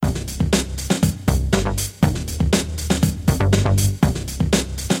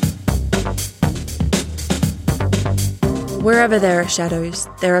Wherever there are shadows,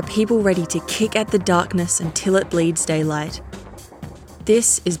 there are people ready to kick at the darkness until it bleeds daylight.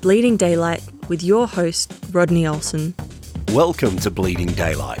 This is Bleeding Daylight with your host, Rodney Olson. Welcome to Bleeding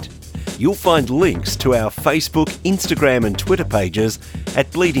Daylight. You'll find links to our Facebook, Instagram and Twitter pages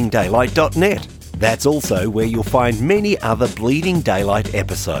at bleedingdaylight.net. That's also where you'll find many other Bleeding Daylight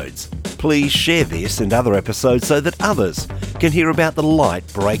episodes. Please share this and other episodes so that others can hear about the light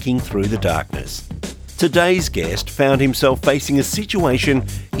breaking through the darkness. Today's guest found himself facing a situation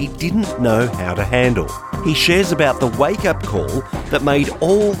he didn't know how to handle. He shares about the wake-up call that made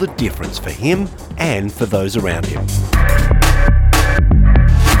all the difference for him and for those around him.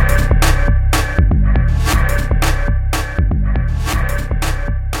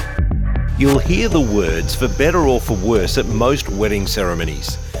 You'll hear the words for better or for worse at most wedding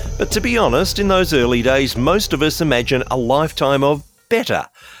ceremonies. But to be honest, in those early days, most of us imagine a lifetime of better.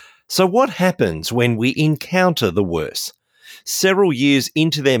 So what happens when we encounter the worse? Several years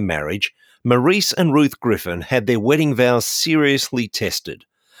into their marriage, Maurice and Ruth Griffin had their wedding vows seriously tested.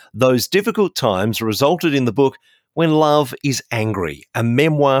 Those difficult times resulted in the book When Love is Angry, a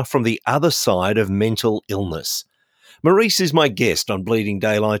memoir from the other side of mental illness. Maurice is my guest on Bleeding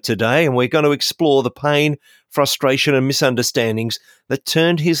Daylight today, and we're going to explore the pain, frustration and misunderstandings that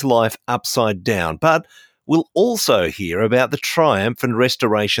turned his life upside down. But we'll also hear about the triumph and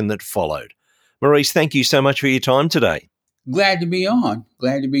restoration that followed. Maurice, thank you so much for your time today. Glad to be on.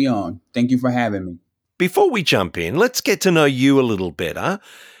 Thank you for having me. Before we jump in, let's get to know you a little better.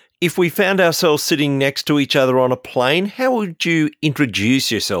 If we found ourselves sitting next to each other on a plane, how would you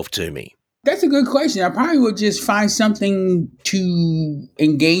introduce yourself to me? That's a good question. I probably would just find something to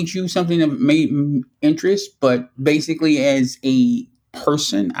engage you, something that may interest. But basically, as a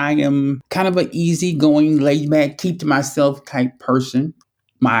person, I am kind of an easygoing, laid back, keep to myself type person.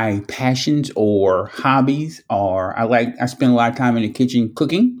 My passions or hobbies are I spend a lot of time in the kitchen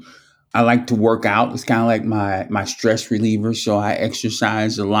cooking. I like to work out. It's kind of like my stress reliever. So I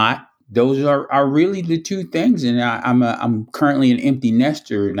exercise a lot. Those are really the two things. And I'm currently an empty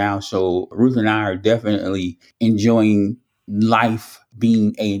nester now. So Ruth and I are definitely enjoying life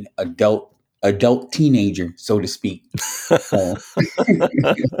being an adult teenager, so to speak. So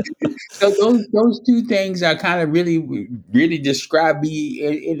those two things are kind of really describe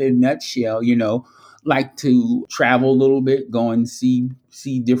me in a nutshell, like to travel a little bit, go and see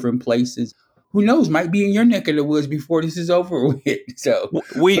different places. Who knows, might be in your neck of the woods before this is over with. So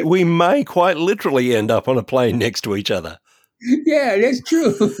we may quite literally end up on a plane next to each other. Yeah, that's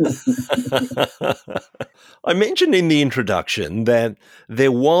true. I mentioned in the introduction that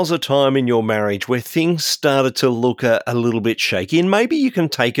there was a time in your marriage where things started to look a little bit shaky, and maybe you can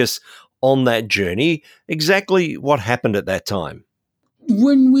take us on that journey. Exactly what happened at that time?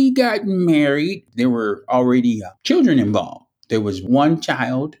 When we got married, there were already children involved. There was one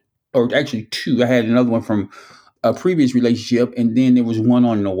child, or actually two. I had another one from a previous relationship, and then there was one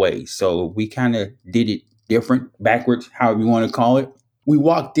on the way. So we kind of did it different, backwards, however you want to call it. We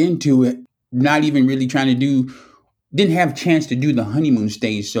walked into it not even really didn't have a chance to do the honeymoon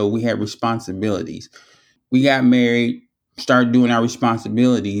stage, so we had responsibilities. We got married, started doing our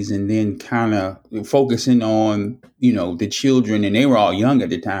responsibilities, and then kind of focusing on, the children, and they were all young at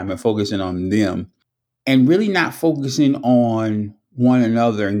the time, and focusing on them, and really not focusing on one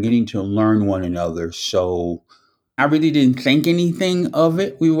another and getting to learn one another. So I really didn't think anything of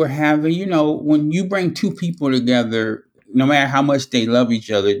it. We were having, when you bring two people together, no matter how much they love each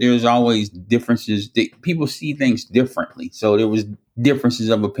other, there's always differences. People see things differently. So there was differences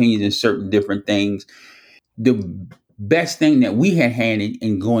of opinions in certain different things. The best thing that we had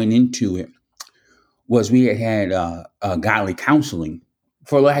in going into it was we had godly counseling.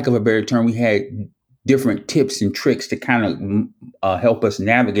 For lack of a better term, we had different tips and tricks to kind of help us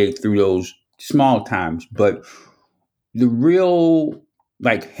navigate through those small times. But the real,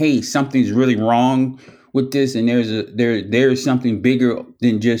 hey, something's really wrong with this, and there's something bigger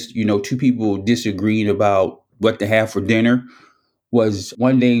than just, two people disagreeing about what to have for dinner, was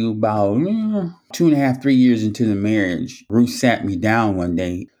one day about 2.5, 3 years into the marriage. Ruth sat me down one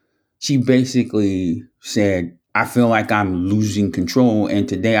day. She basically said, I feel like I'm losing control. And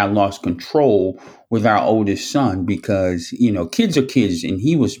today I lost control with our oldest son because, kids are kids. And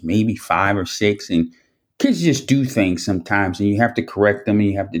he was maybe 5 or 6. And kids just do things sometimes. And you have to correct them and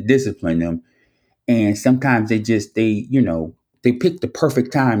you have to discipline them. And sometimes they pick the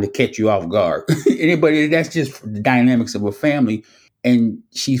perfect time to catch you off guard. But that's just the dynamics of a family. And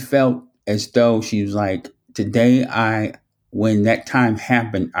she felt as though she was like, today when that time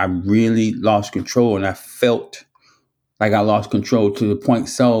happened, I really lost control. And I felt like I lost control to the point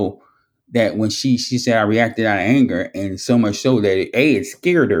so that when she said I reacted out of anger, and so much so that it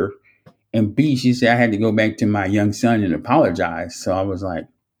scared her, and B, she said I had to go back to my young son and apologize. So I was like,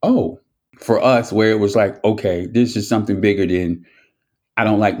 oh, for us, where it was like, okay, this is something bigger than I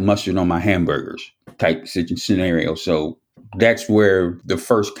don't like mustard on my hamburgers type scenario. So that's where the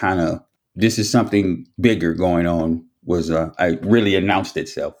first kind of this is something bigger going on was I really announced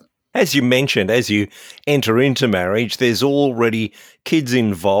itself. As you mentioned, as you enter into marriage, there's already kids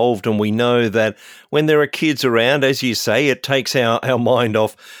involved, and we know that when there are kids around, as you say, it takes our mind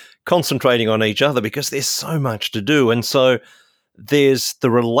off concentrating on each other because there's so much to do. And so there's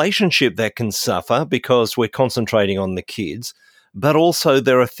the relationship that can suffer because we're concentrating on the kids, but also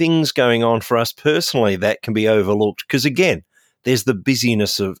there are things going on for us personally that can be overlooked because, again, there's the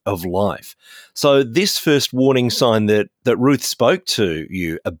busyness of life. So this first warning sign that Ruth spoke to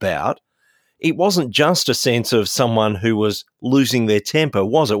you about, it wasn't just a sense of someone who was losing their temper,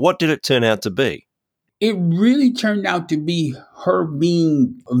 was it? What did it turn out to be? It really turned out to be her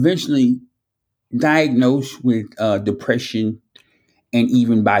being eventually diagnosed with depression and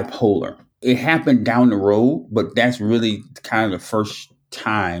even bipolar. It happened down the road, but that's really kind of the first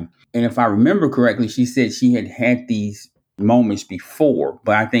time. And if I remember correctly, she said she had these moments before,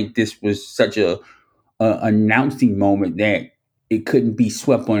 but I think this was such a announcing moment that it couldn't be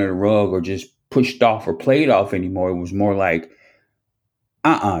swept under the rug or just pushed off or played off anymore. It was more like,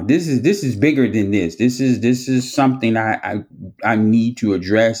 this is bigger than this. This is something I need to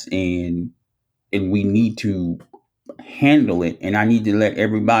address, and we need to handle it, and I need to let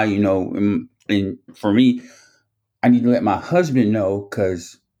everybody know. And for me, I need to let my husband know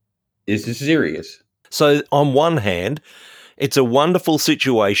because this is serious. So on one hand, it's a wonderful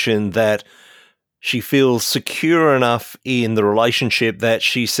situation that she feels secure enough in the relationship that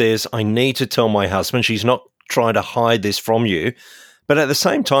she says, I need to tell my husband. She's not trying to hide this from you. But at the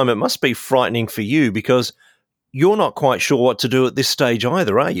same time, it must be frightening for you because you're not quite sure what to do at this stage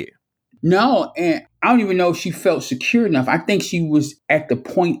either, are you? No, and I don't even know if she felt secure enough. I think she was at the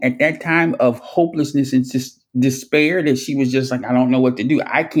point at that time of hopelessness and despair that she was just like, I don't know what to do.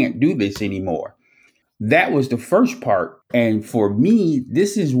 I can't do this anymore. That was the first part. And for me,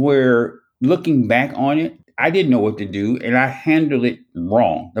 this is where, looking back on it, I didn't know what to do, and I handled it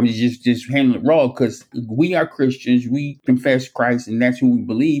wrong. I mean, just handle it wrong because we are Christians. We confess Christ, and that's who we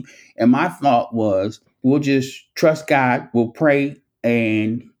believe. And my thought was, we'll just trust God, we'll pray,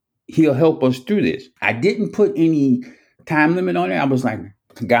 and He'll help us through this. I didn't put any time limit on it. I was like,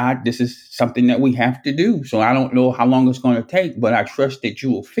 God, this is something that we have to do. So I don't know how long it's going to take, but I trust that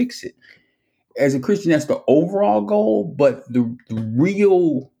you will fix it. As a Christian, that's the overall goal, but the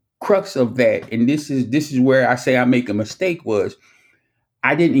real crux of that, and this is where I say I make a mistake, was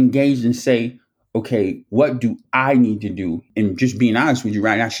I didn't engage and say, okay, what do I need to do? And just being honest with you,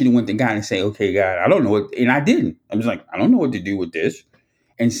 right now, I should have went to God and say, okay, God, I don't know what, and I didn't. I was like, I don't know what to do with this.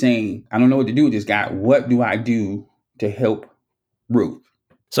 And saying, I don't know what to do with this, God. What do I do to help Ruth?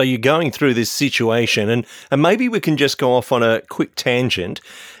 So you're going through this situation, and maybe we can just go off on a quick tangent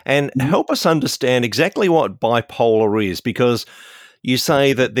and help us understand exactly what bipolar is, because you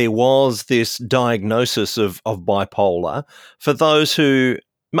say that there was this diagnosis of bipolar. For those who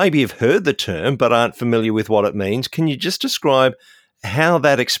maybe have heard the term but aren't familiar with what it means, can you just describe how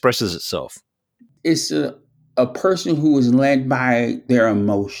that expresses itself? It's a person who is led by their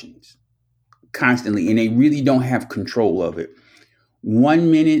emotions constantly, and they really don't have control of it. 1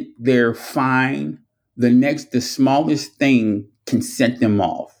 minute they're fine, the next, the smallest thing can set them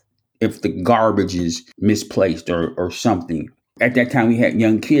off. If the garbage is misplaced or something. At that time, we had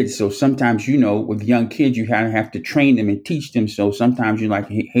young kids. So sometimes, with young kids, you kind of have to train them and teach them. So sometimes you're like,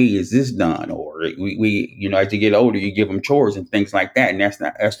 hey, is this done? Or we as you get older, you give them chores and things like that. And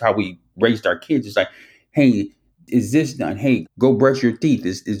that's how we raised our kids. It's like, hey, is this done? Hey, go brush your teeth.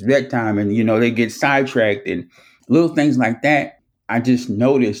 It's bedtime. And, they get sidetracked and little things like that. I just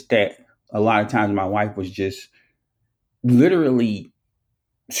noticed that a lot of times my wife was just literally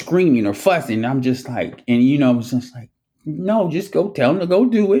screaming or fussing. I'm just like, and I was just like, no, just go tell them to go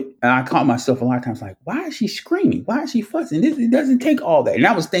do it. And I caught myself a lot of times like, why is she screaming? Why is she fussing? It doesn't take all that. And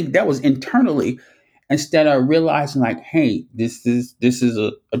I was thinking that was internally, instead of realizing like, hey, this is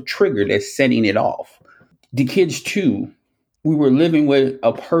a trigger that's setting it off. The kids too, we were living with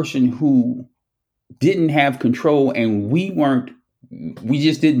a person who didn't have control, and we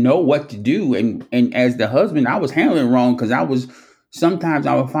just didn't know what to do. And as the husband, I was handling it wrong because sometimes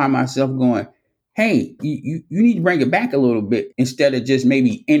I would find myself going, hey, you need to bring it back a little bit, instead of just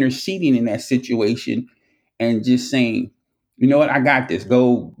maybe interceding in that situation and just saying, you know what, I got this.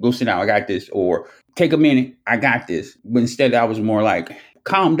 Go sit down. I got this. Or take a minute. I got this. But instead I was more like,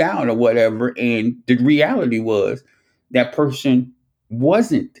 calm down or whatever. And the reality was that person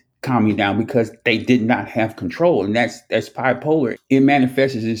wasn't calming down because they did not have control. And that's bipolar. It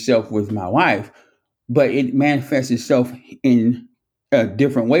manifests itself with my wife, but it manifests itself in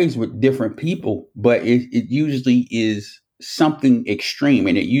different ways with different people. But it usually is something extreme,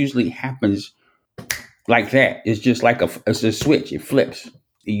 and it usually happens like that. It's just like it's a switch. It flips.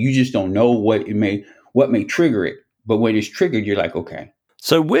 You just don't know what may trigger it. But when it's triggered, you're like, okay.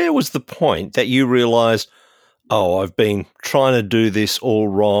 So where was the point that you realized, oh, I've been trying to do this all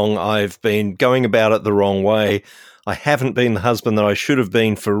wrong. I've been going about it the wrong way. I haven't been the husband that I should have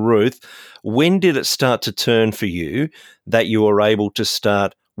been for Ruth. When did it start to turn for you that you were able to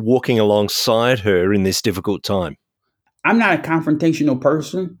start walking alongside her in this difficult time? I'm not a confrontational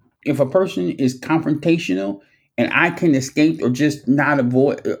person. If a person is confrontational and I can escape or just not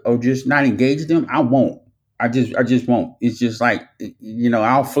avoid or just not engage them, I won't. I just won't. It's just like,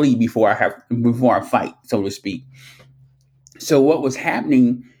 I'll flee before I fight, so to speak. So what was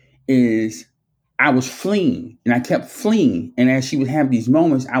happening is I was fleeing, and I kept fleeing. And as she would have these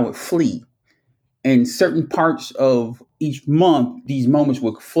moments, I would flee. And certain parts of each month, these moments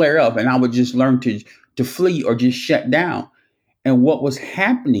would flare up, and I would just learn to flee or just shut down. And what was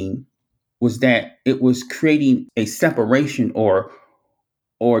happening was that it was creating a separation or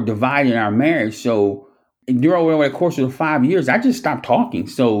divide in our marriage. So during the course of the 5 years, I just stopped talking.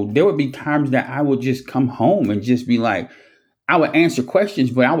 So there would be times that I would just come home and just be like, I would answer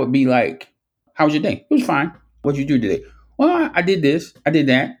questions, but I would be like, how was your day? It was fine. What'd you do today? Well, I did this, I did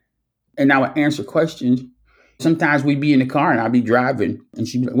that. And I would answer questions. Sometimes we'd be in the car and I'd be driving and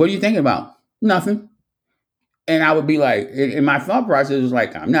she'd be like, what are you thinking about? Nothing. And I would be like, and my thought process was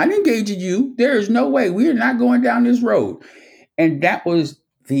like, I'm not engaging you. There is no way. We are not going down this road. And that was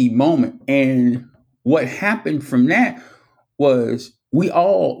the moment. And what happened from that was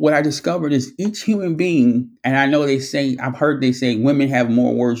what I discovered is each human being, and I know I've heard they say women have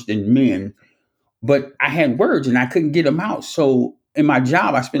more words than men, but I had words and I couldn't get them out. So in my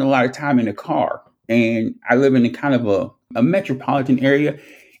job, I spent a lot of time in the car, and I live in a kind of a metropolitan area,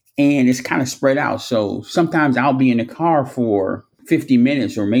 and it's kind of spread out. So sometimes I'll be in the car for 50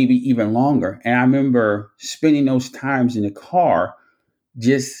 minutes or maybe even longer. And I remember spending those times in the car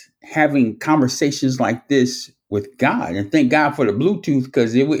just having conversations like this with God. And thank God for the Bluetooth,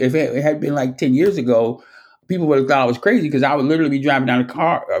 because if it had been like 10 years ago, people would have thought I was crazy, because I would literally be driving down the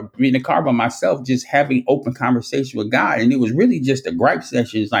car, in the car by myself, just having open conversation with God. And it was really just a gripe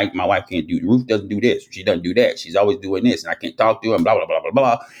session. It's like, my wife can't Ruth doesn't do this. She doesn't do that. She's always doing this, and I can't talk to her, and blah, blah, blah, blah,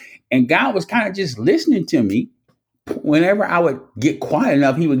 blah. And God was kind of just listening to me. Whenever I would get quiet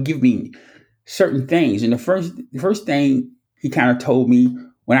enough, he would give me certain things. And the first thing he kind of told me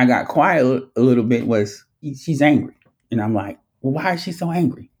when I got quiet a little bit was, she's angry. And I'm like, well, why is she so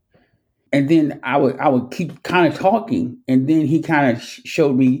angry? And then I would keep kind of talking. And then he kind of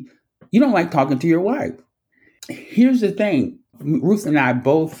showed me, you don't like talking to your wife. Here's the thing. Ruth and I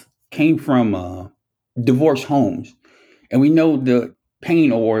both came from divorced homes. And we know the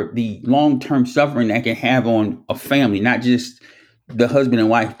pain or the long-term suffering that can have on a family, not just the husband and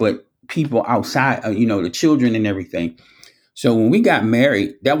wife, but people outside, the children and everything. So when we got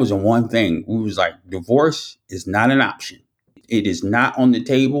married, that was the one thing. We was like, divorce is not an option. It is not on the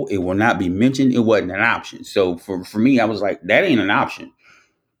table. It will not be mentioned. It wasn't an option. So for me, I was like, that ain't an option.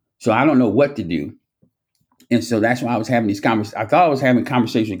 So I don't know what to do. And so that's why I was having these conversations. I thought I was having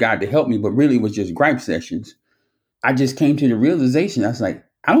conversations with God to help me, but really it was just gripe sessions. I just came to the realization. I was like,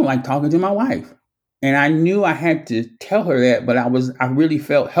 I don't like talking to my wife. And I knew I had to tell her that, but I really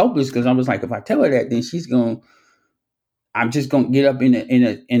felt helpless, because I was like, if I tell her that, then I'm just going to get up in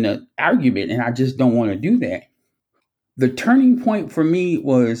an argument, and I just don't want to do that. The turning point for me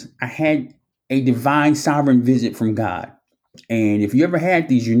was I had a divine sovereign visit from God. And if you ever had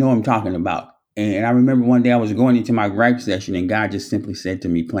these, you know what I'm talking about. And I remember one day I was going into my gripe session, and God just simply said to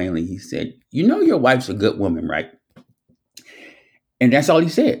me plainly, he said, you know, your wife's a good woman, right? And that's all he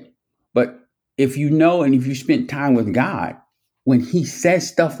said. But if you know, and if you spent time with God, when he says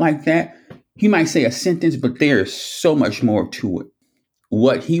stuff like that, he might say a sentence, but there is so much more to it.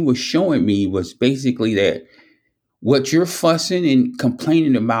 What he was showing me was basically that what you're fussing and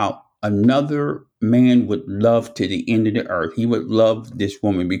complaining about, another man would love to the end of the earth. He would love this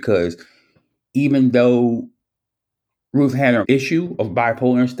woman, because even though Ruth had an issue of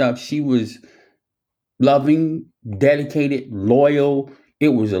bipolar and stuff, she was loving, dedicated, loyal. It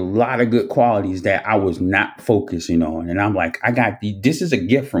was a lot of good qualities that I was not focusing on. And I'm like, this is a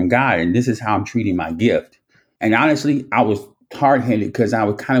gift from God, and this is how I'm treating my gift. And honestly, I was hard-headed because I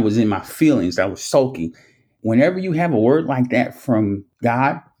was in my feelings. I was sulky. whenever you have a word like that from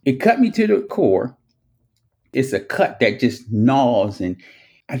God, it cut me to the core. It's a cut that just gnaws. And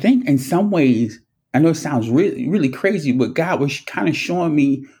I think in some ways, I know it sounds really, really crazy, but God was kind of showing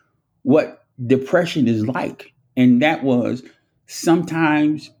me what depression is like. And that was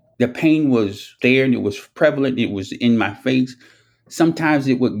sometimes the pain was there and it was prevalent. It was in my face. Sometimes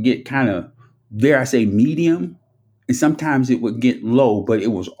it would get kind of, dare I say, medium. And sometimes it would get low, but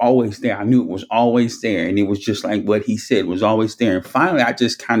it was always there. I knew it was always there. And it was just like what he said was always there. And finally, I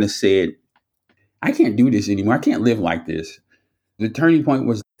just kind of said, I can't do this anymore. I can't live like this. The turning point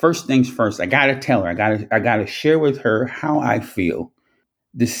was first things first. I got to tell her. I got to share with her how I feel.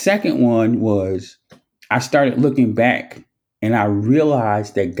 The second one was I started looking back and I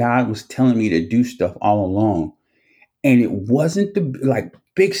realized that God was telling me to do stuff all along. And it wasn't the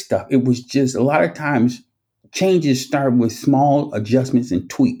big stuff. It was just a lot of times changes start with small adjustments and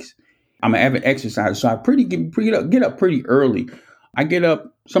tweaks. I'm an avid exerciser, so I get up pretty early. I get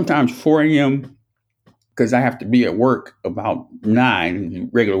up sometimes 4 a.m. because I have to be at work about 9,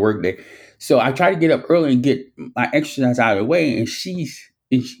 regular work day. So I try to get up early and get my exercise out of the way. And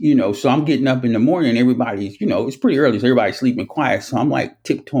so I'm getting up in the morning and everybody's, it's pretty early. So everybody's sleeping quiet. So I'm like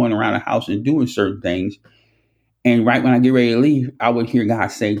tiptoeing around the house and doing certain things. And right when I get ready to leave, I would hear God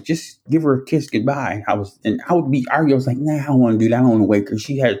say, just give her a kiss goodbye. I would be arguing. I was like, nah, I don't want to do that. I don't want to wake her.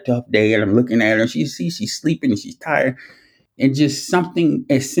 She had a tough day and I'm looking at her. She's sleeping and she's tired. And just something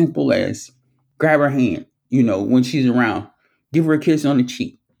as simple as grab her hand, when she's around, give her a kiss on the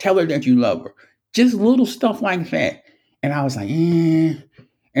cheek, tell her that you love her. Just little stuff like that. And I was like, eh.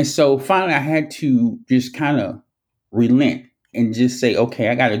 And so finally I had to just kind of relent and just say, okay,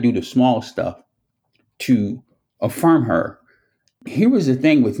 I got to do the small stuff to affirm her. Here was the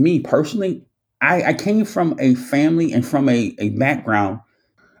thing with me personally. I came from a family and from a background.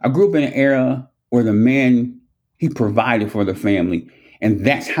 I grew up in an era where the man, he provided for the family. And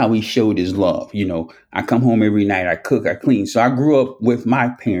that's how he showed his love. I come home every night, I cook, I clean. So I grew up with my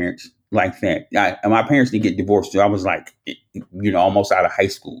parents like that. My parents didn't get divorced till I was like, almost out of high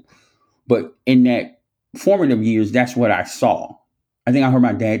school. But in that formative years, that's what I saw. I think I heard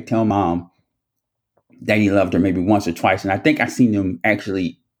my dad tell mom that he loved her maybe once or twice. And I think I seen him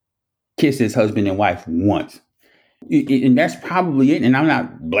actually kiss his husband and wife once. And that's probably it. And I'm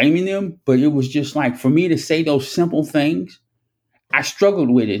not blaming them, but it was just like for me to say those simple things, I struggled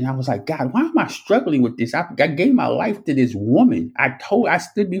with it. And I was like, God, why am I struggling with this? I gave my life to this woman. I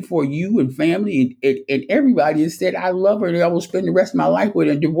stood before you and family and everybody and said, I love her and I will spend the rest of my life with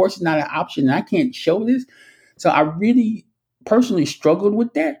her. And divorce is not an option. And I can't show this. So I really personally struggled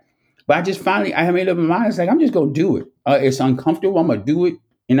with that. But I made up my mind. It's like, I'm just going to do it. It's uncomfortable. I'm going to do it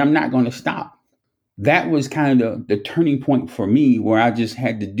and I'm not going to stop. That was kind of the turning point for me where I just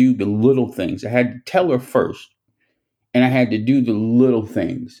had to do the little things. I had to tell her first. And I had to do the little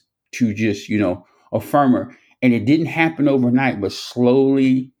things to just, affirm her. And it didn't happen overnight, but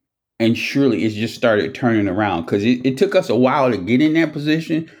slowly and surely it just started turning around because it took us a while to get in that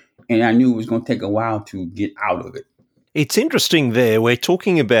position. And I knew it was going to take a while to get out of it. It's interesting there. We're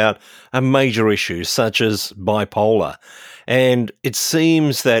talking about a major issue such as bipolar. And it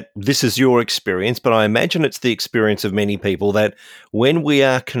seems that this is your experience, but I imagine it's the experience of many people that when we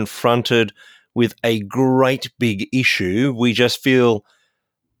are confronted with a great big issue, we just feel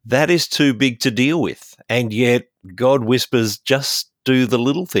that is too big to deal with. And yet God whispers, just do the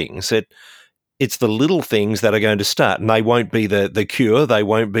little things. It's the little things that are going to start. And they won't be the cure. They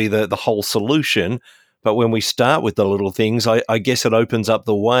won't be the whole solution. But when we start with the little things, I guess it opens up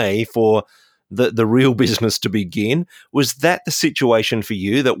the way for the real business to begin. Was that the situation for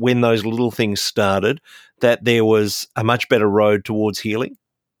you, that when those little things started, that there was a much better road towards healing?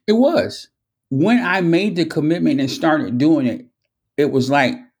 It was. When I made the commitment and started doing it, it was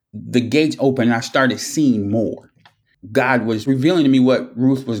like the gates opened and I started seeing more. God was revealing to me what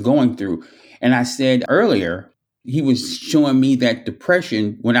Ruth was going through. And I said earlier, he was showing me that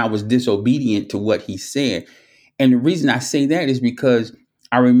depression when I was disobedient to what he said. And the reason I say that is because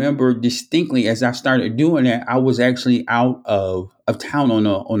I remember distinctly as I started doing that, I was actually out of town on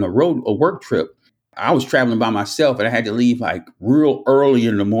a work trip. I was traveling by myself and I had to leave like real early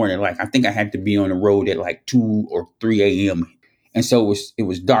in the morning. Like I think I had to be on the road at like 2 or 3 a.m. And so it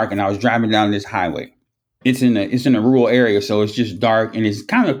was dark and I was driving down this highway. It's in a rural area. So it's just dark and it's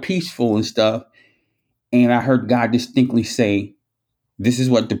kind of peaceful and stuff. And I heard God distinctly say, this is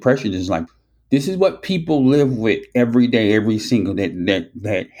what depression is like. This is what people live with every day, every single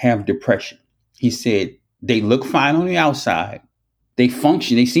that have depression. He said, they look fine on the outside. They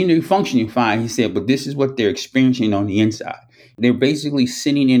seem to be functioning fine, he said, but this is what they're experiencing on the inside. They're basically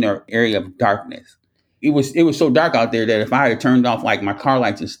sitting in an area of darkness. it was so dark out there that if I had turned off like my car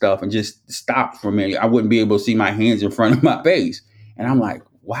lights and stuff and just stopped for a minute, I wouldn't be able to see my hands in front of my face. And I'm like,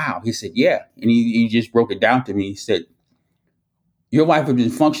 wow. He said, yeah. And he just broke it down to me. He said, your wife has been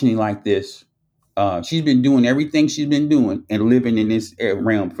functioning like this. She's been doing everything she's been doing and living in this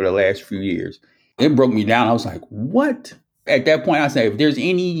realm for the last few years. It broke me down. I was like, what? At that point, I said, if there's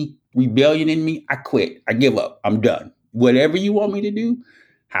any rebellion in me, I quit. I give up. I'm done. Whatever you want me to do,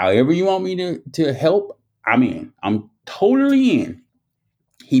 however you want me to help, I'm in. I'm totally in.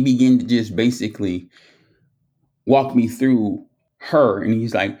 He began to just basically walk me through her. And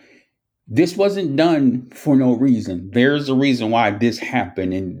he's like, this wasn't done for no reason. There's a reason why this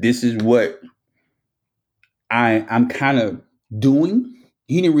happened. And this is what I'm kind of doing.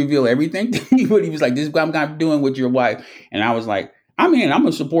 He didn't reveal everything to me, but he was like, this is what I'm kind of doing with your wife. And I was like, I'm in. I'm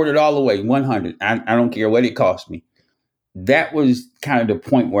going to support it all the way, 100. I don't care what it costs me. That was kind of the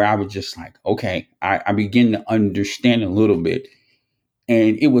point where I was just like, okay, I begin to understand a little bit.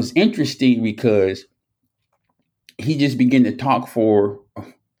 And it was interesting because he just began to talk for,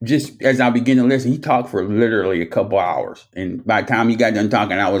 just as I began to listen, he talked for literally a couple hours. And by the time he got done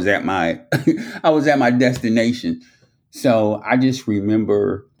talking, I was at my destination. So I just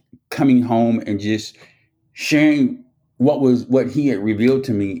remember coming home and just sharing what he had revealed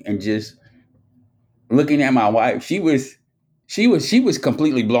to me, and just looking at my wife. She was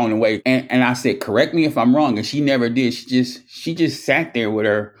completely blown away. And I said, correct me if I'm wrong. And she never did. She just sat there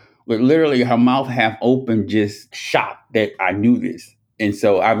with literally her mouth half open, just shocked that I knew this. And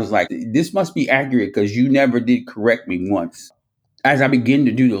so I was like, this must be accurate because you never did correct me once. As I began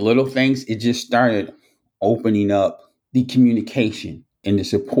to do the little things, it just started opening up the communication and the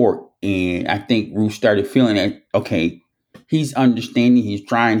support. And I think Ruth started feeling that, okay, he's understanding, he's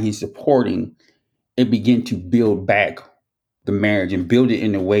trying, he's supporting. It began to build back the marriage and build it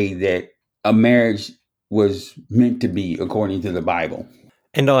in a way that a marriage was meant to be according to the Bible.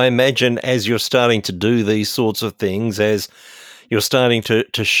 And I imagine as you're starting to do these sorts of things, as you're starting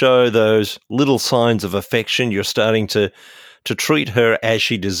to show those little signs of affection, you're starting to treat her as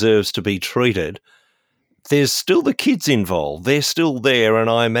she deserves to be treated, there's still the kids involved. They're still there, and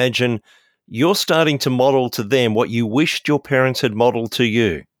I imagine you're starting to model to them what you wished your parents had modeled to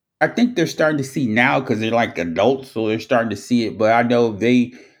you. I think they're starting to see now because they're like adults, so they're starting to see it. But I know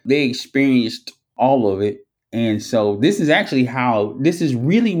they experienced all of it. And so this is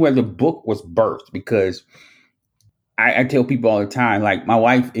really where the book was birthed, because I tell people all the time, like, my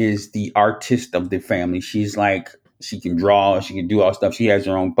wife is the artist of the family. She's like, she can draw, she can do all stuff. She has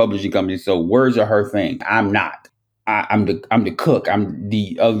her own publishing company. So words are her thing. I'm not. I'm the cook. I'm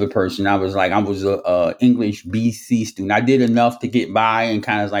the other person. I was a English BC student. I did enough to get by and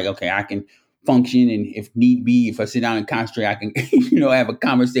kind of like, okay, I can function. And if need be, if I sit down and concentrate, I can, have a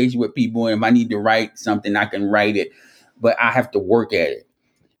conversation with people. And if I need to write something, I can write it, but I have to work at it.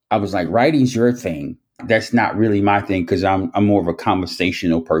 I was like, writing's your thing. That's not really my thing, because I'm more of a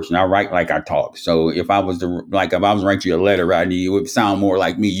conversational person. I write like I talk. So if I was writing you a letter, right, it would sound more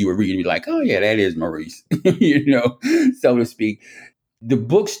like me. You would read and be like, oh yeah, that is Maurice, so to speak. The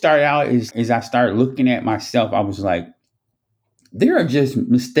book started out as I started looking at myself. I was like, there are just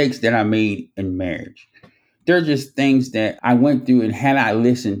mistakes that I made in marriage. There are just things that I went through, and had I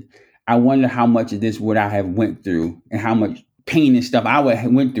listened, I wonder how much of this would I have went through, and how much pain and stuff I would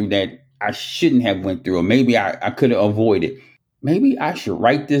have went through that I shouldn't have went through, or maybe I could have avoided. Maybe I should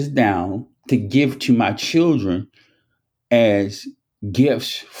write this down to give to my children as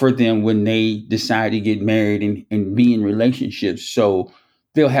gifts for them when they decide to get married and be in relationships. So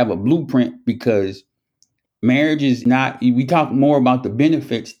they'll have a blueprint, because marriage is not, we talk more about the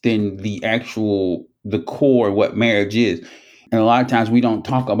benefits than the core of what marriage is. And a lot of times we don't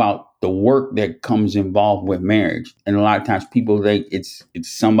talk about the work that comes involved with marriage. And a lot of times people think it's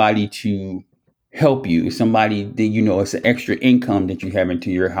somebody to help you, somebody that, it's an extra income that you have into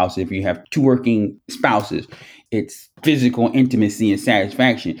your house. If you have two working spouses, it's physical intimacy and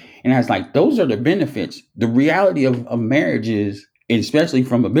satisfaction. And I was like, those are the benefits. The reality of marriage is, especially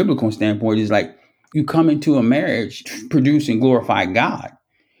from a biblical standpoint, is like, you come into a marriage to produce and glorify God.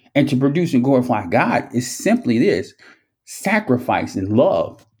 And to produce and glorify God is simply this: sacrifice and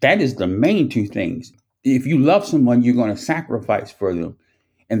love. That is the main two things. If you love someone, you're going to sacrifice for them.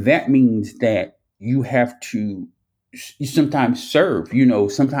 And that means that you have to sometimes serve.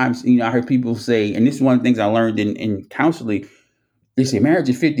 Sometimes, I heard people say, and this is one of the things I learned in counseling, they say marriage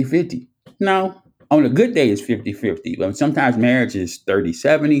is 50-50. No, on a good day it's 50-50. But sometimes marriage is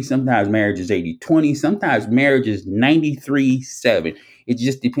 30-70. Sometimes marriage is 80-20. Sometimes marriage is 93-7. It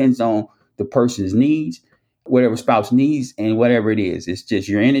just depends on the person's needs whatever spouse needs and whatever it is. It's just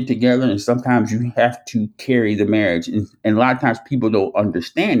you're in it together, and sometimes you have to carry the marriage. And a lot of times people don't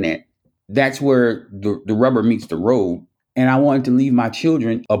understand that. That's where the rubber meets the road. And I wanted to leave my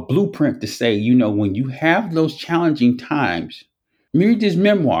children a blueprint to say, when you have those challenging times, read this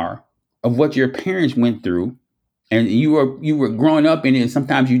memoir of what your parents went through. And you were growing up in it, and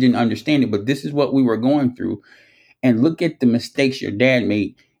sometimes you didn't understand it, but this is what we were going through. And look at the mistakes your dad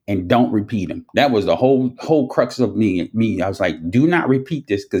made and don't repeat them. That was the whole crux of me. I was like, do not repeat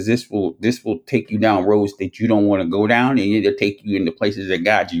this, because this will take you down roads that you don't want to go down, and it'll take you into places that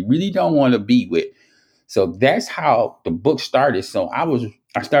God you really don't want to be with. So that's how the book started. So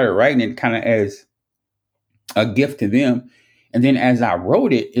I started writing it kind of as a gift to them. And then as I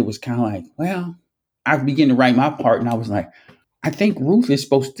wrote it, it was kind of like, well, I began to write my part, and I was like, I think Ruth is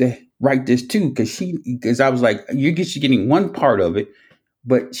supposed to write this too, because I was like, she's getting one part of it,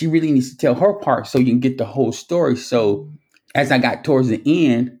 but she really needs to tell her part so you can get the whole story. So as I got towards the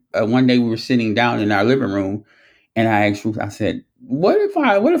end, one day we were sitting down in our living room, and I asked Ruth, I said, what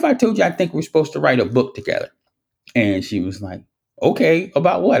if I told you I think we're supposed to write a book together? And she was like, okay,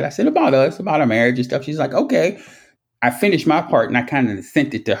 about what? I said, about us, about our marriage and stuff. She's like, okay. I finished my part and I kind of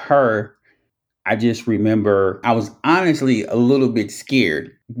sent it to her. I just remember I was honestly a little bit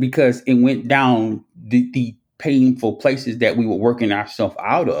scared because it went down the painful places that we were working ourselves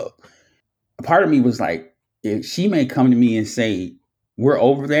out of. A part of me was like, if she may come to me and say, we're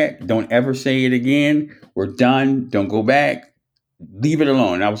over that. Don't ever say it again. We're done. Don't go back. Leave it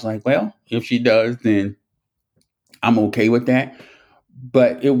alone. And I was like, well, if she does, then I'm okay with that.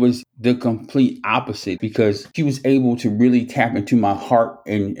 But it was the complete opposite, because she was able to really tap into my heart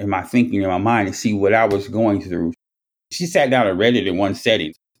and my thinking and my mind and see what I was going through. She sat down and read it in one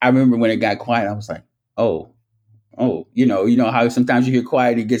setting. I remember when it got quiet, I was like, oh, you know how sometimes you hear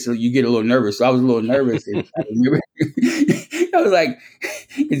quiet, you get a little nervous. So I was a little nervous. And I remember, I was like,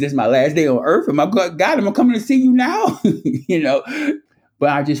 is this my last day on earth? God, am I coming to see you now? But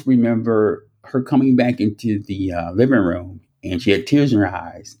I just remember her coming back into the living room, and she had tears in her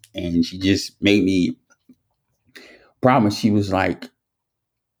eyes, and she just made me promise. She was like,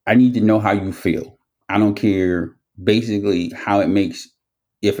 I need to know how you feel. I don't care basically how it makes,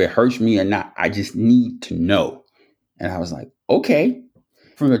 if it hurts me or not, I just need to know. And I was like, okay.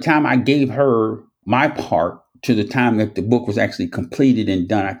 From the time I gave her my part to the time that the book was actually completed and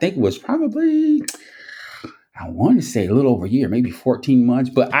done, I think it was probably, I want to say a little over a year, maybe 14 months.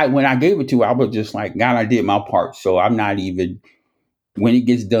 But when I gave it to her, I was just like, God, I did my part. So I'm not even, when it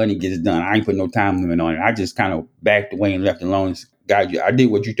gets done, it gets done. I ain't put no time limit on it. I just kind of backed away and left it alone. God, I did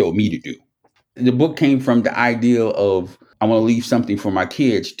what you told me to do. The book came from the idea of, I want to leave something for my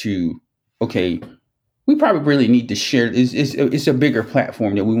kids to, okay, we probably really need to share. It's a bigger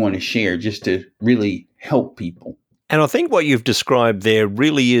platform that we want to share just to really help people. And I think what you've described there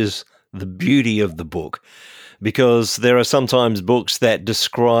really is the beauty of the book, because there are sometimes books that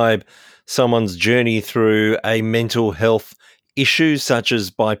describe someone's journey through a mental health issue such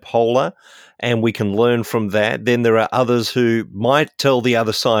as bipolar, and we can learn from that. Then there are others who might tell the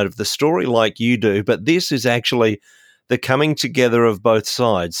other side of the story like you do, but this is actually the coming together of both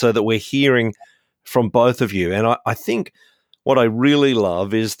sides so that we're hearing from both of you. And I think what I really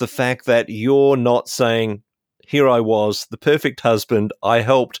love is the fact that you're not saying, here I was, the perfect husband, I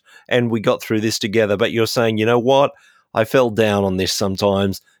helped, and we got through this together. But you're saying, you know what? I fell down on this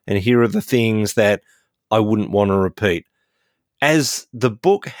sometimes, and here are the things that I wouldn't want to repeat. As the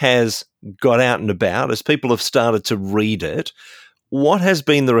book has got out and about, as people have started to read it, what has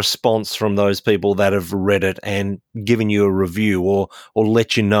been the response from those people that have read it and given you a review or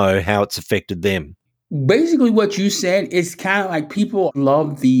let you know how it's affected them? Basically what you said is kind of like people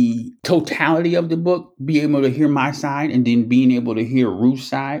love the totality of the book, being able to hear my side and then being able to hear Ruth's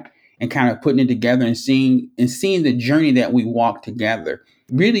side and kind of putting it together and seeing the journey that we walked together.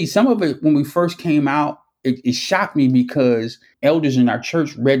 Really, some of it, when we first came out, it shocked me because elders in our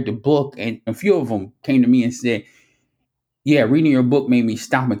church read the book, and a few of them came to me and said, yeah, reading your book made me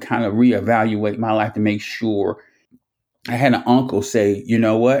stop and kind of reevaluate my life to make sure. I had an uncle say, you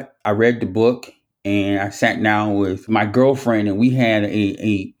know what? I read the book and I sat down with my girlfriend and we had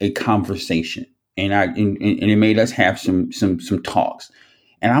a conversation, and it made us have some talks.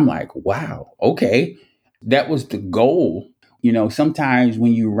 And I'm like, wow, okay. That was the goal. Sometimes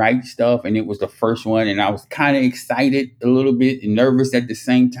when you write stuff, and it was the first one, and I was kind of excited a little bit and nervous at the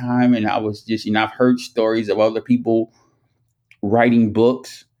same time. And I was just, I've heard stories of other people writing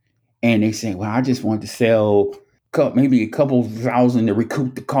books and they say, well, I just want to sell maybe a couple thousand to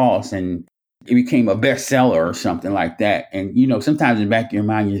recoup the cost, and it became a bestseller or something like that. And, sometimes in the back of your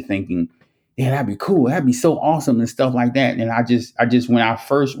mind, you're thinking, yeah, that'd be cool. That'd be so awesome and stuff like that. And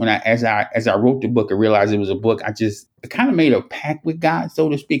as I wrote the book, I realized it was a book. I kind of made a pact with God, so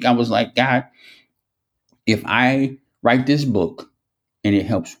to speak. I was like, God, if I write this book and it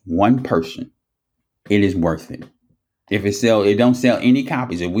helps one person, it is worth it. If it don't sell any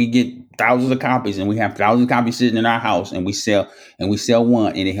copies, if we get thousands of copies and we have thousands of copies sitting in our house and we sell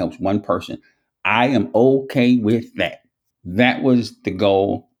one and it helps one person, I am okay with that. That was the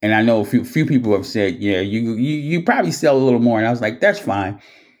goal. And I know a few people have said, yeah, you probably sell a little more. And I was like, that's fine.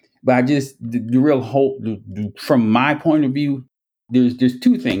 But the real hope, from my point of view, there's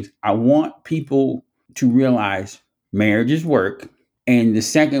two things. I want people to realize marriage is work. And the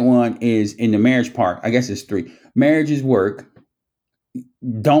second one is in the marriage part. I guess it's three. Marriage is work.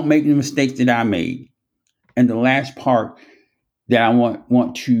 Don't make the mistakes that I made. And the last part that I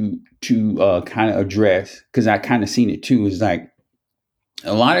want to kind of address, because I kind of seen it too, is like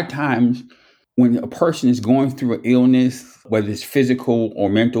a lot of times when a person is going through an illness, whether it's physical or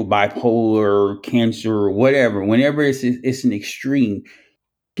mental, bipolar, cancer, or whatever, whenever it's an extreme,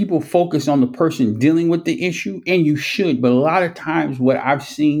 people focus on the person dealing with the issue, and you should. But a lot of times what I've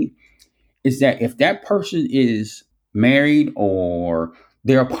seen is that if that person is married or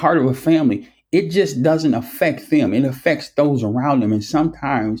they're a part of a family, it just doesn't affect them. It affects those around them. And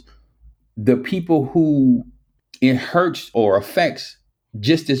sometimes the people who it hurts or affects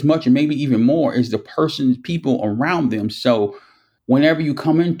just as much, or maybe even more, is the people around them. So whenever you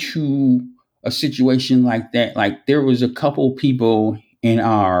come into a situation like that, like there was a couple people in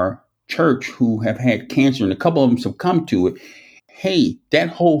our church who have had cancer, and a couple of them succumbed to it. Hey, that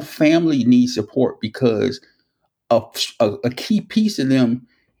whole family needs support, because a key piece of them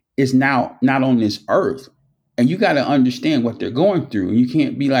is now not on this earth. And you got to understand what they're going through. And you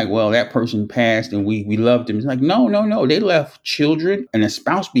can't be like, well, that person passed and we loved them. It's like, no. They left children and a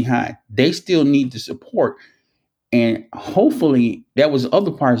spouse behind. They still need the support. And hopefully that was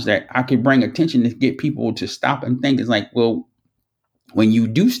other parts that I could bring attention to get people to stop and think. It's like, well, when you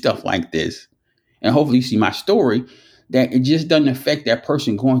do stuff like this, and hopefully you see my story, that it just doesn't affect that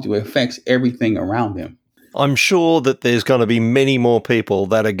person going through it. It affects everything around them. I'm sure that there's going to be many more people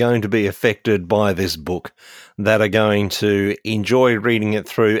that are going to be affected by this book, that are going to enjoy reading it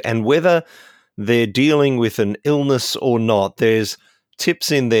through. And whether they're dealing with an illness or not, there's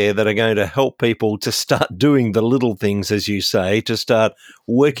tips in there that are going to help people to start doing the little things, as you say, to start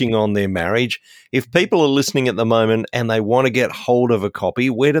working on their marriage. If people are listening at the moment and they want to get hold of a copy,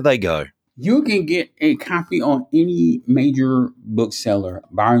 where do they go? You can get a copy on any major bookseller,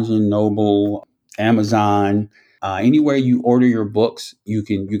 Barnes & Noble, Amazon, anywhere you order your books, you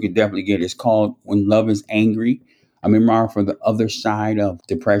can definitely get it. It's called When Love is Angry, a memoir for the other side of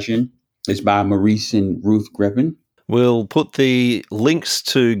depression. It's by Maurice and Ruth Griffin. We'll put the links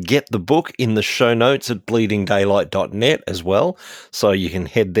to get the book in the show notes at bleedingdaylight.net as well. So you can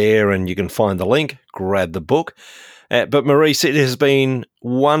head there and you can find the link, grab the book. But Maurice, it has been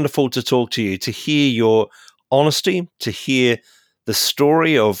wonderful to talk to you, to hear your honesty, to hear the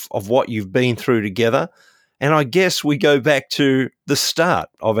story of what you've been through together. And I guess we go back to the start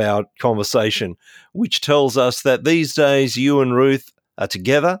of our conversation, which tells us that these days you and Ruth are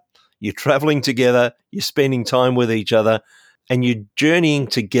together, you're traveling together, you're spending time with each other, and you're journeying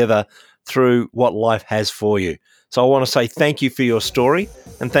together through what life has for you. So I want to say thank you for your story,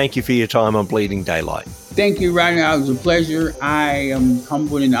 and thank you for your time on Bleeding Daylight. Thank you, Rodney. It was a pleasure. I am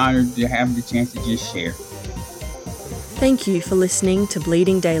humbled and honored to have the chance to just share. Thank you for listening to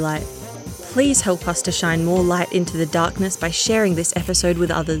Bleeding Daylight. Please help us to shine more light into the darkness by sharing this episode with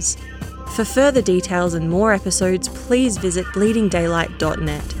others. For further details and more episodes, please visit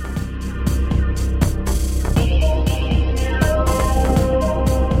bleedingdaylight.net.